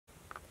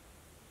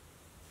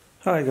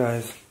Hi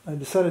guys, I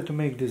decided to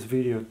make this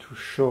video to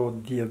show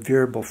the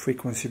variable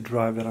frequency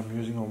drive that I'm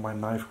using on my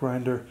knife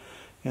grinder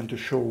and to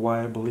show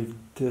why I believe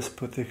this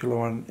particular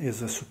one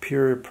is a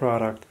superior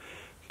product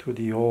to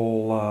the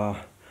old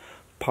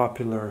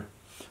popular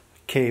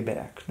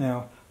Kbac.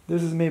 Now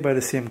this is made by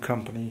the same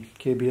company,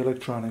 KB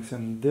Electronics,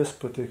 and this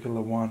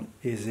particular one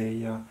is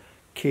a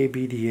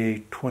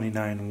Kbda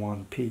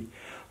 291P.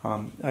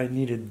 I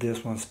needed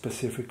this one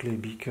specifically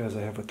because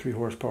I have a 3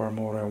 horsepower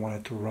motor. I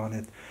wanted to run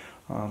it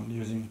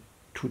using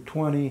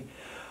 220.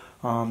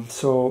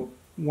 So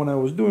when I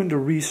was doing the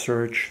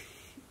research,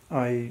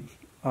 I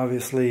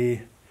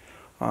obviously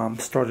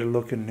started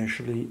looking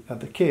initially at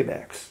the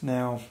Kbacs.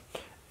 Now,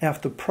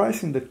 after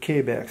pricing the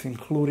Kbacs,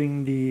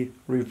 including the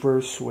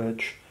reverse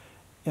switch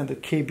and the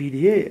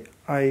Kbda,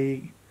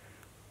 I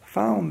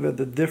found that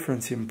the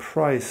difference in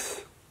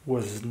price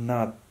was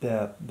not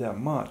that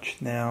much.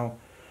 Now,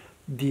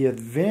 the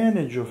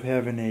advantage of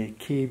having a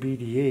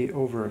Kbda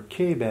over a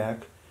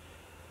Kbac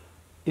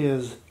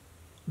is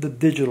the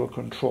digital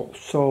control.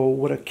 So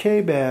with a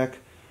Kbac,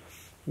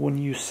 when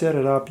you set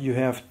it up, you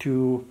have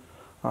to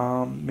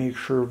make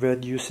sure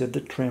that you set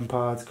the trim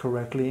pods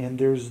correctly, and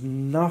there's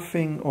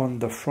nothing on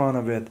the front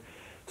of it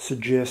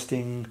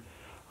suggesting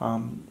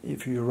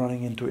if you're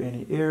running into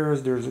any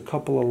errors. There's a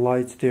couple of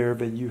lights there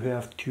that you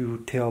have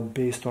to tell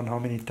based on how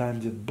many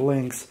times it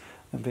blinks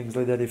and things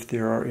like that, if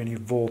there are any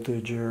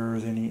voltage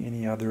errors,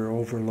 any other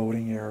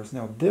overloading errors.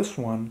 Now this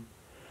one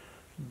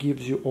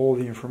gives you all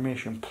the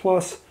information.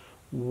 Plus,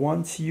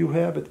 once you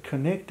have it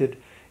connected,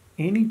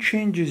 any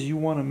changes you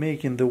want to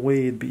make in the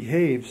way it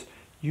behaves,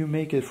 you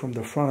make it from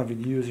the front of it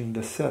using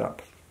the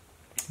setup.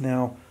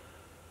 Now,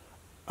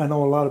 I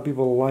know a lot of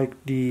people like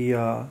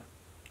the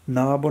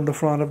knob on the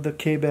front of the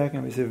Kbac,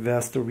 and we say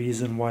that's the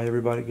reason why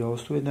everybody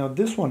goes to it. Now,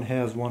 this one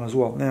has one as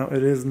well. Now,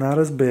 it is not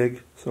as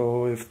big,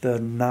 so if the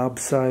knob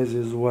size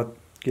is what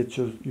gets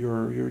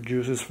your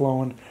juices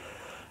flowing,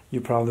 you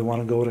probably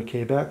want to go to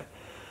Kbac.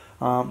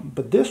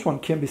 But this one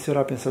can be set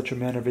up in such a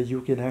manner that you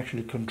can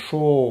actually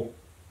control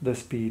the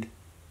speed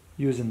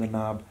using the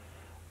knob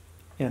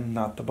and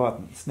not the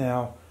buttons.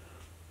 Now,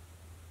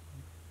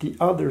 the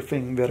other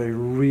thing that I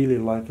really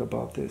like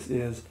about this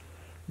is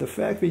the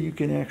fact that you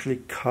can actually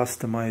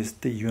customize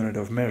the unit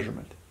of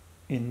measurement.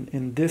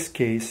 In this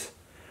case,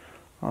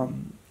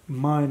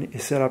 mine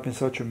is set up in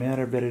such a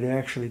manner that it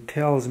actually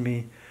tells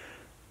me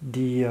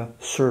the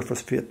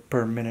surface fit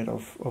per minute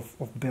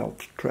of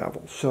belt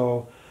travel.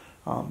 So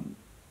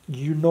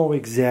you know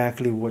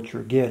exactly what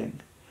you're getting.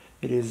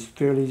 It is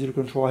fairly easy to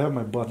control. I have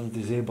my buttons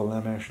disabled.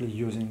 I'm actually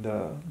using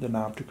the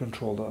knob to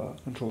control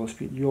the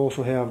speed. You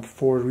also have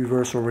forward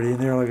reverse already in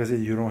there. Like I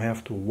said, you don't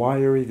have to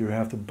wire it. You don't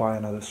have to buy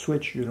another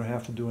switch. You don't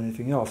have to do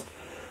anything else.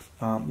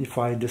 If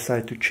I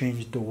decide to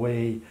change the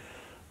way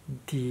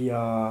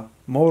the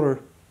motor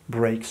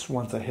brakes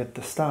once I hit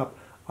the stop,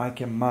 I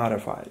can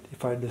modify it.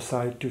 If I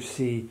decide to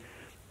see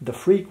the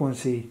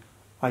frequency,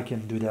 I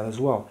can do that as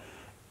well.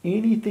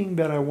 Anything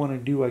that I want to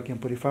do, I can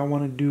put. If I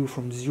want to do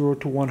from 0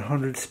 to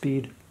 100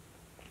 speed,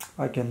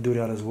 I can do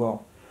that as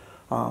well.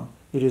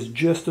 It is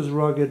just as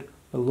rugged,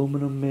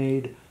 aluminum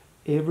made.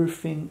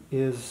 Everything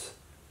is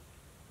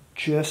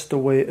just the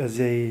way as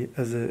a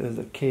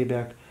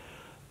Kbac.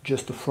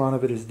 Just the front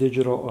of it is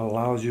digital.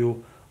 Allows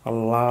you a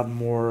lot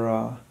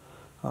more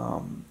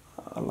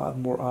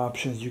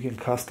options. You can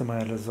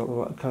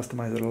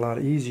customize it a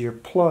lot easier.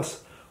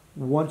 Plus,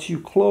 once you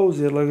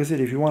close it, like I said,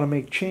 if you want to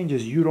make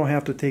changes, you don't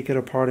have to take it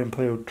apart and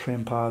play with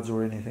trim pods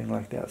or anything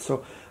like that.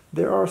 So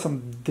there are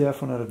some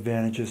definite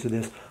advantages to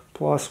this.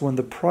 Plus, when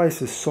the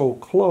price is so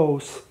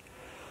close,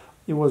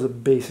 it was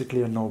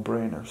basically a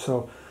no-brainer.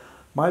 So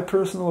my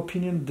personal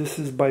opinion, this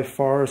is by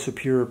far a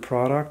superior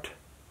product.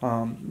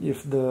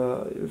 If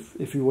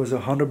it was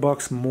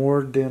 $100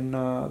 more than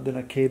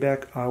a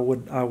Kbac,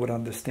 I would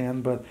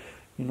understand. But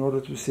in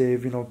order to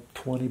save, $20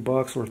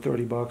 or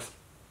 $30,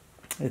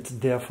 it's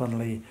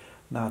definitely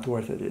not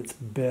worth it. It's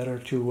better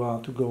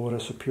to go with a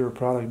superior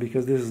product,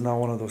 because this is not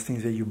one of those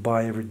things that you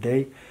buy every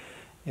day.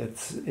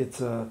 It's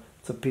a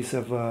piece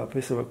of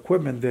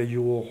equipment that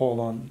you will hold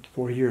on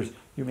for years.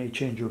 You may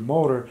change your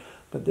motor,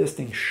 but this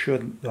thing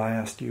should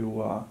last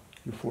you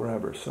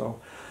forever. So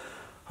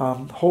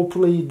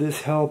hopefully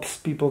this helps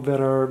people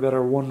that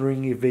are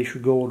wondering if they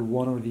should go with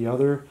one or the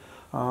other.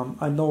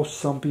 I know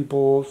some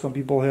people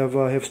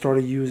have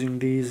started using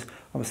these.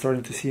 I'm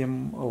starting to see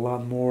them a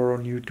lot more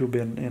on YouTube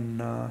and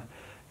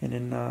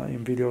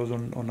in videos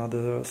on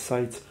other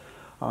sites.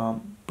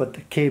 But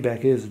the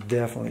Kbac is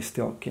definitely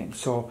still king.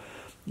 So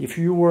if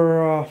you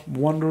were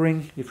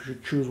wondering if you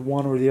should choose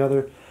one or the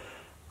other,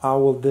 I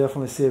will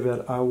definitely say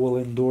that I will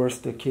endorse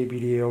the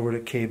Kbda over the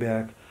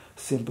Kbac,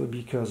 simply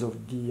because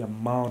of the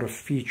amount of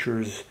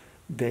features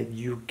that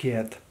you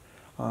get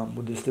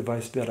with this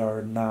device that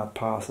are not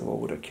possible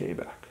with a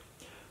Kbac.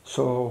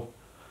 So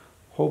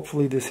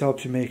hopefully this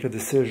helps you make a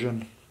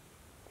decision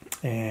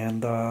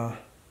and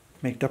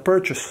make the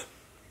purchase.